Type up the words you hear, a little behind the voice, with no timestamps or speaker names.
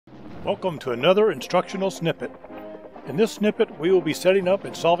Welcome to another instructional snippet. In this snippet we will be setting up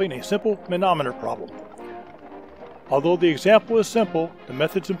and solving a simple manometer problem. Although the example is simple, the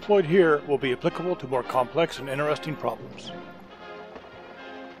methods employed here will be applicable to more complex and interesting problems.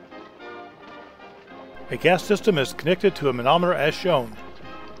 A gas system is connected to a manometer as shown.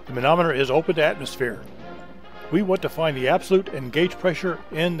 The manometer is open to atmosphere. We want to find the absolute and gauge pressure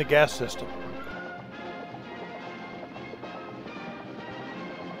in the gas system.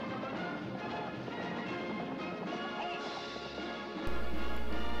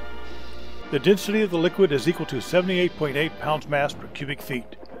 The density of the liquid is equal to 78.8 pounds mass per cubic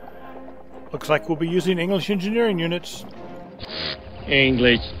feet. Looks like we'll be using English engineering units.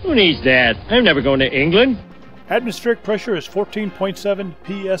 English? Who needs that? I'm never going to England. Atmospheric pressure is 14.7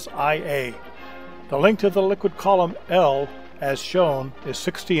 psia. The length of the liquid column L, as shown, is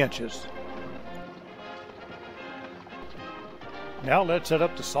 60 inches. Now let's set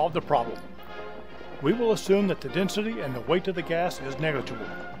up to solve the problem. We will assume that the density and the weight of the gas is negligible.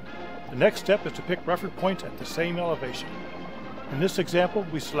 The next step is to pick reference points at the same elevation. In this example,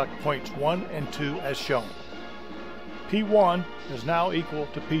 we select points 1 and 2 as shown. P1 is now equal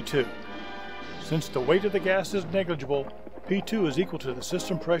to P2. Since the weight of the gas is negligible, P2 is equal to the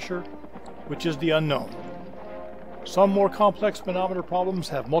system pressure, which is the unknown. Some more complex manometer problems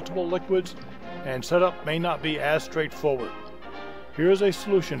have multiple liquids, and setup may not be as straightforward. Here is a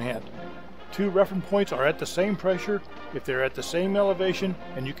solution hint. Two reference points are at the same pressure if they're at the same elevation,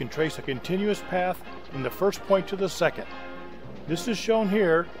 and you can trace a continuous path from the first point to the second. This is shown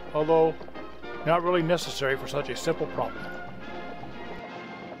here, although not really necessary for such a simple problem.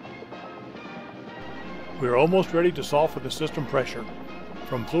 We are almost ready to solve for the system pressure.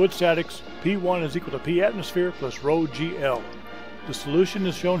 From fluid statics, P1 is equal to P atmosphere plus rho GL. The solution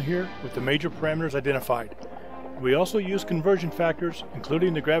is shown here with the major parameters identified. We also use conversion factors,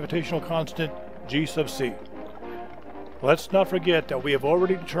 including the gravitational constant G sub C. Let's not forget that we have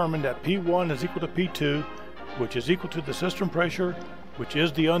already determined that P1 is equal to P2, which is equal to the system pressure, which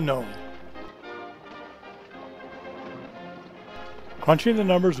is the unknown. Crunching the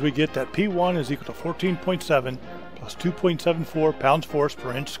numbers, we get that P1 is equal to 14.7 plus 2.74 pounds force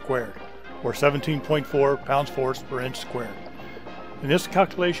per inch squared, or 17.4 pounds force per inch squared. In this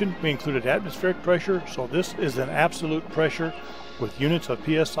calculation, we included atmospheric pressure, so this is an absolute pressure with units of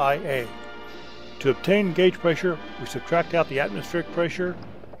psia. To obtain gauge pressure, we subtract out the atmospheric pressure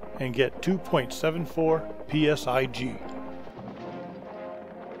and get 2.74 psig.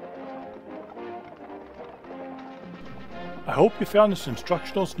 I hope you found this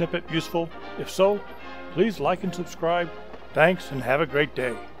instructional snippet useful. If so, please like and subscribe. Thanks and have a great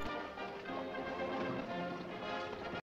day.